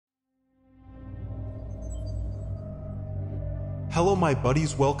Hello my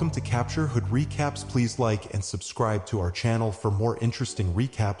buddies, welcome to CaptureHood Recaps. Please like and subscribe to our channel for more interesting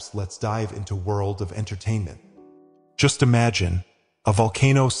recaps. Let's dive into world of entertainment. Just imagine, a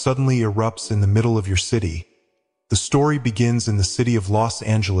volcano suddenly erupts in the middle of your city. The story begins in the city of Los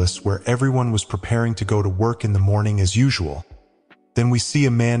Angeles, where everyone was preparing to go to work in the morning as usual. Then we see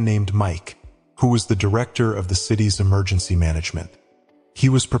a man named Mike, who was the director of the city's emergency management. He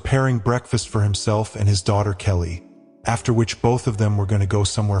was preparing breakfast for himself and his daughter Kelly, after which both of them were going to go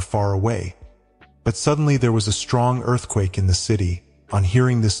somewhere far away. But suddenly there was a strong earthquake in the city. On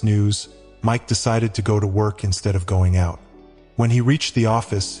hearing this news, Mike decided to go to work instead of going out. When he reached the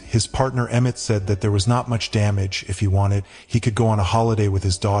office, his partner Emmett said that there was not much damage. If he wanted, he could go on a holiday with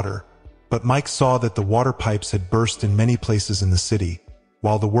his daughter. But Mike saw that the water pipes had burst in many places in the city,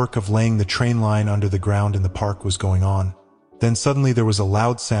 while the work of laying the train line under the ground in the park was going on. Then suddenly there was a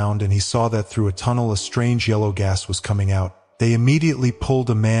loud sound, and he saw that through a tunnel a strange yellow gas was coming out. They immediately pulled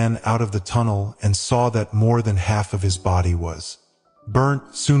a man out of the tunnel and saw that more than half of his body was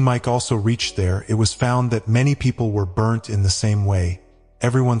burnt. Soon Mike also reached there. It was found that many people were burnt in the same way.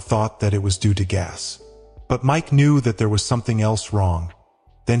 Everyone thought that it was due to gas. But Mike knew that there was something else wrong.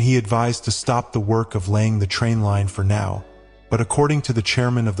 Then he advised to stop the work of laying the train line for now. But according to the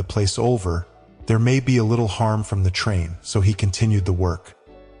chairman of the place over, there may be a little harm from the train, so he continued the work,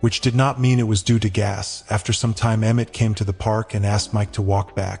 which did not mean it was due to gas. After some time, Emmett came to the park and asked Mike to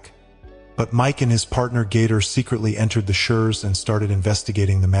walk back. But Mike and his partner Gator secretly entered the shores and started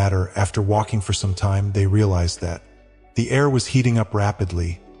investigating the matter. After walking for some time, they realized that the air was heating up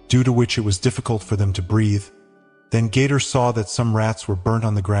rapidly, due to which it was difficult for them to breathe. Then Gator saw that some rats were burnt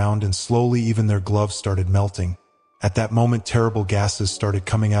on the ground, and slowly even their gloves started melting. At that moment, terrible gases started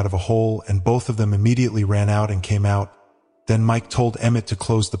coming out of a hole, and both of them immediately ran out and came out. Then Mike told Emmett to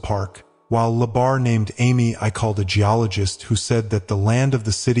close the park. While Labar named Amy, I called a geologist, who said that the land of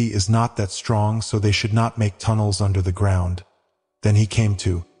the city is not that strong, so they should not make tunnels under the ground. Then he came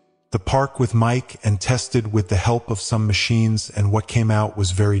to the park with Mike and tested with the help of some machines, and what came out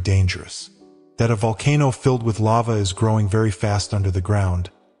was very dangerous. That a volcano filled with lava is growing very fast under the ground.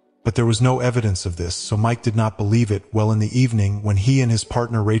 But there was no evidence of this, so Mike did not believe it. Well, in the evening, when he and his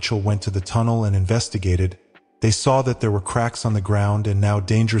partner Rachel went to the tunnel and investigated, they saw that there were cracks on the ground and now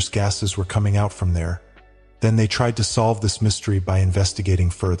dangerous gases were coming out from there. Then they tried to solve this mystery by investigating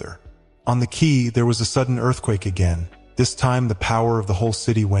further. On the quay, there was a sudden earthquake again. This time the power of the whole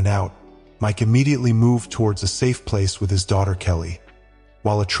city went out. Mike immediately moved towards a safe place with his daughter Kelly,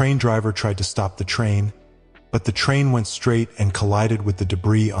 while a train driver tried to stop the train, but the train went straight and collided with the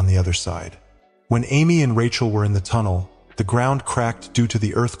debris on the other side. When Amy and Rachel were in the tunnel, the ground cracked due to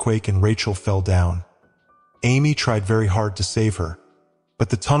the earthquake and Rachel fell down. Amy tried very hard to save her, but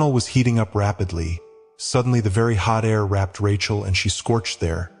the tunnel was heating up rapidly. Suddenly the very hot air wrapped Rachel and she scorched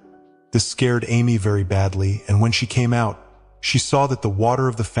there. This scared Amy very badly, and when she came out, she saw that the water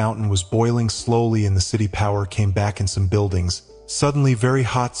of the fountain was boiling slowly and the city power came back in some buildings. Suddenly very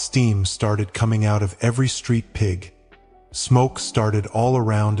hot steam started coming out of every street pig. Smoke started all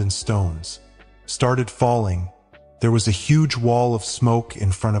around and stones started falling. There was a huge wall of smoke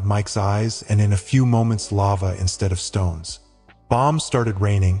in front of Mike's eyes, and in a few moments lava instead of stones. Bombs started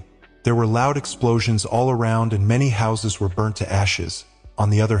raining. There were loud explosions all around and many houses were burnt to ashes. On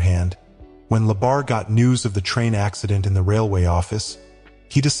the other hand, when Labar got news of the train accident in the railway office,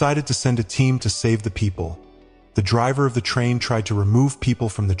 he decided to send a team to save the people. The driver of the train tried to remove people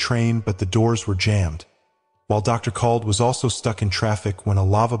from the train, but the doors were jammed. While Dr. Cald was also stuck in traffic when a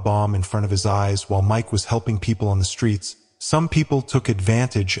lava bomb in front of his eyes. While Mike was helping people on the streets, some people took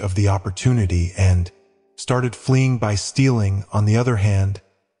advantage of the opportunity and started fleeing by stealing. On the other hand,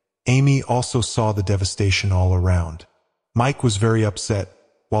 Amy also saw the devastation all around. Mike was very upset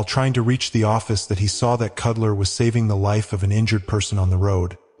while trying to reach the office that he saw that Cuddler was saving the life of an injured person on the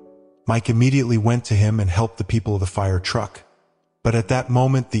road. Mike immediately went to him and helped the people of the fire truck. But at that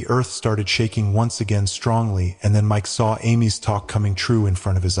moment the earth started shaking once again strongly, and then Mike saw Amy's talk coming true in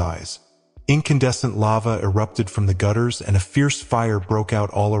front of his eyes. Incandescent lava erupted from the gutters and a fierce fire broke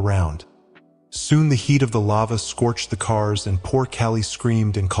out all around. Soon the heat of the lava scorched the cars and poor Callie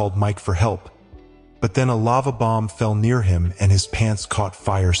screamed and called Mike for help. But then a lava bomb fell near him and his pants caught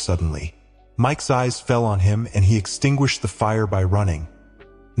fire suddenly. Mike's eyes fell on him and he extinguished the fire by running.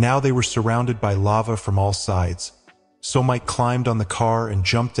 Now they were surrounded by lava from all sides. So Mike climbed on the car and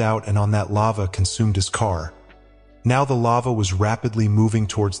jumped out, and on that lava consumed his car. Now the lava was rapidly moving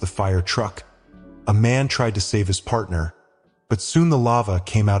towards the fire truck. A man tried to save his partner, but soon the lava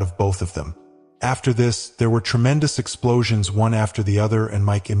came out of both of them. After this, there were tremendous explosions one after the other, and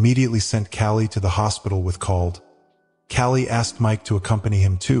Mike immediately sent Callie to the hospital with Cald. Callie asked Mike to accompany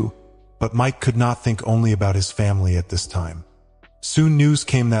him too, but Mike could not think only about his family at this time. Soon news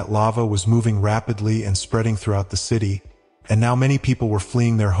came that lava was moving rapidly and spreading throughout the city, and now many people were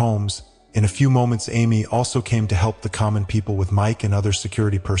fleeing their homes. In a few moments, Amy also came to help the common people with Mike and other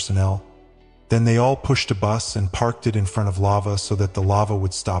security personnel. Then they all pushed a bus and parked it in front of lava so that the lava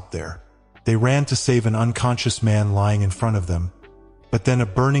would stop there. They ran to save an unconscious man lying in front of them, but then a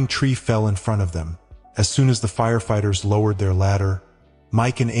burning tree fell in front of them. As soon as the firefighters lowered their ladder,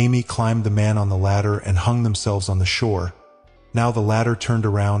 Mike and Amy climbed the man on the ladder and hung themselves on the shore. Now the ladder turned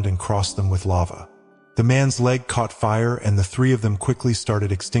around and crossed them with lava. The man's leg caught fire and the three of them quickly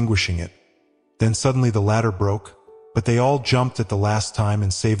started extinguishing it. Then suddenly the ladder broke, but they all jumped at the last time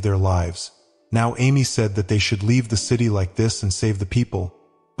and saved their lives. Now Amy said that they should leave the city like this and save the people,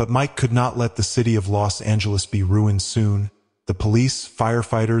 but Mike could not let the city of Los Angeles be ruined soon. The police,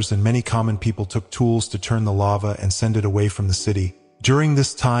 firefighters, and many common people took tools to turn the lava and send it away from the city. During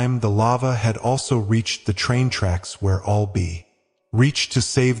this time, the lava had also reached the train tracks where all be reached to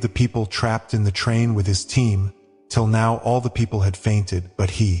save the people trapped in the train with his team. Till now all the people had fainted,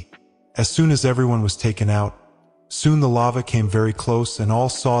 but as soon as everyone was taken out, soon the lava came very close and all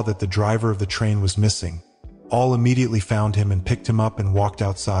saw that the driver of the train was missing. All immediately found him and picked him up and walked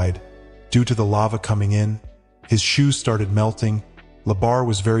outside. Due to the lava coming in, his shoes started melting. Labar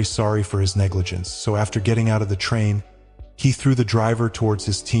was very sorry for his negligence, so after getting out of the train, he threw the driver towards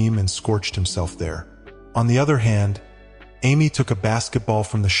his team and scorched himself there. On the other hand, Amy took a basketball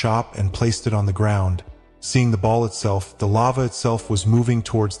from the shop and placed it on the ground. Seeing the ball itself, the lava itself was moving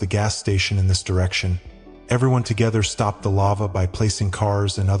towards the gas station in this direction. Everyone together stopped the lava by placing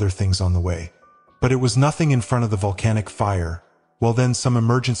cars and other things on the way. But it was nothing in front of the volcanic fire. Well, then some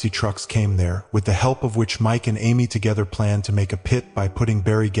emergency trucks came there, with the help of which Mike and Amy together planned to make a pit by putting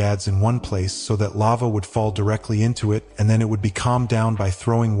barricades in one place so that lava would fall directly into it, and then it would be calmed down by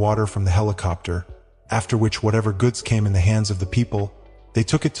throwing water from the helicopter, after which whatever goods came in the hands of the people, they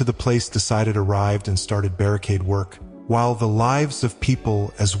took it to the place decided arrived and started barricade work, while the lives of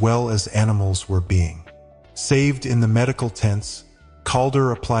people as well as animals were being saved in the medical tents.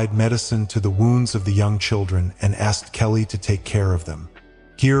 Calder applied medicine to the wounds of the young children and asked Kelly to take care of them.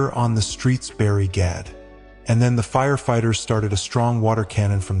 Here on the streets barricade. And then the firefighters started a strong water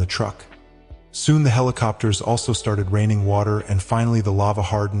cannon from the truck. Soon the helicopters also started raining water and finally the lava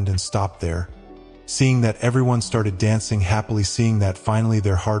hardened and stopped there. Seeing that everyone started dancing happily, seeing that finally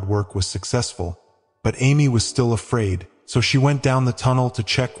their hard work was successful. But Amy was still afraid, so she went down the tunnel to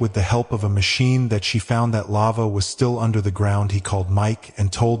check with the help of a machine that she found that lava was still under the ground. He called Mike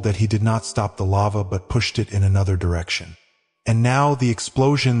and told that he did not stop the lava but pushed it in another direction. And now the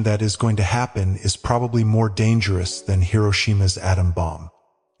explosion that is going to happen is probably more dangerous than Hiroshima's atom bomb.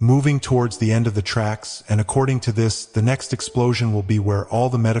 Moving towards the end of the tracks, and according to this, the next explosion will be where all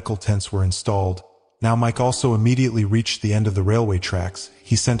the medical tents were installed. Now Mike also immediately reached the end of the railway tracks.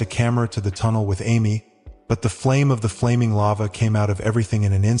 He sent a camera to the tunnel with Amy, but the flame of the flaming lava came out of everything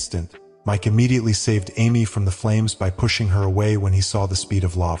in an instant. Mike immediately saved Amy from the flames by pushing her away when he saw the speed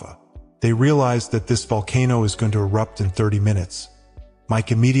of lava. They realized that this volcano is going to erupt in 30 minutes.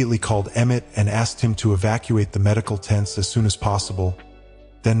 Mike immediately called Emmett and asked him to evacuate the medical tents as soon as possible.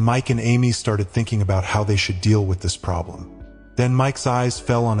 Then Mike and Amy started thinking about how they should deal with this problem. Then Mike's eyes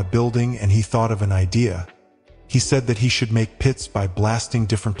fell on a building and he thought of an idea. He said that he should make pits by blasting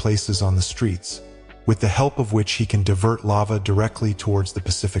different places on the streets, with the help of which he can divert lava directly towards the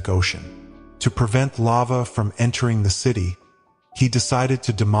Pacific Ocean. To prevent lava from entering the city, he decided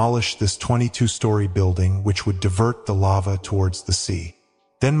to demolish this 22-story building which would divert the lava towards the sea.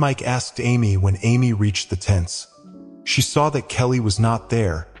 Then Mike asked Amy when Amy reached the tents. She saw that Kelly was not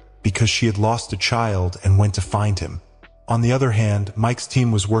there because she had lost a child and went to find him. On the other hand, Mike's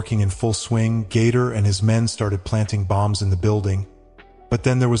team was working in full swing. Gator and his men started planting bombs in the building. But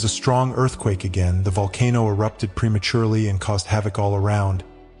then there was a strong earthquake again. The volcano erupted prematurely and caused havoc all around.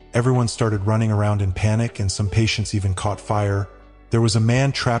 Everyone started running around in panic and some patients even caught fire. There was a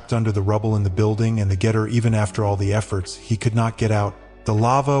man trapped under the rubble in the building and the getter, even after all the efforts, he could not get out. The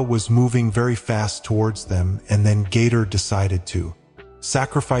lava was moving very fast towards them, and then Gator decided to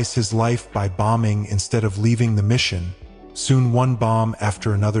sacrifice his life by bombing instead of leaving the mission. Soon one bomb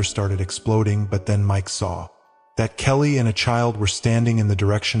after another started exploding, but then Mike saw that Kelly and a child were standing in the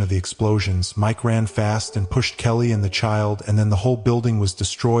direction of the explosions. Mike ran fast and pushed Kelly and the child, and then the whole building was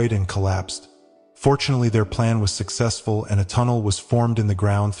destroyed and collapsed. Fortunately, their plan was successful and a tunnel was formed in the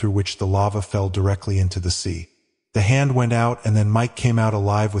ground through which the lava fell directly into the sea. The hand went out and then Mike came out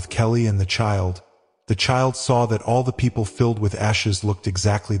alive with Kelly and the child. The child saw that all the people filled with ashes looked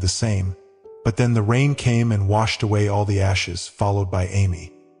exactly the same. But then the rain came and washed away all the ashes, followed by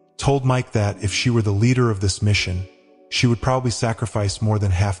Amy. Told Mike that if she were the leader of this mission, she would probably sacrifice more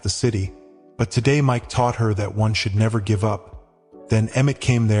than half the city. But today Mike taught her that one should never give up. Then Emmett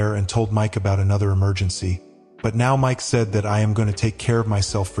came there and told Mike about another emergency. But now Mike said that I am going to take care of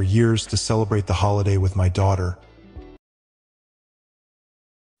myself for years to celebrate the holiday with my daughter.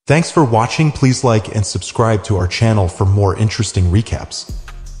 Thanks for watching. Please like and subscribe to our channel for more interesting recaps.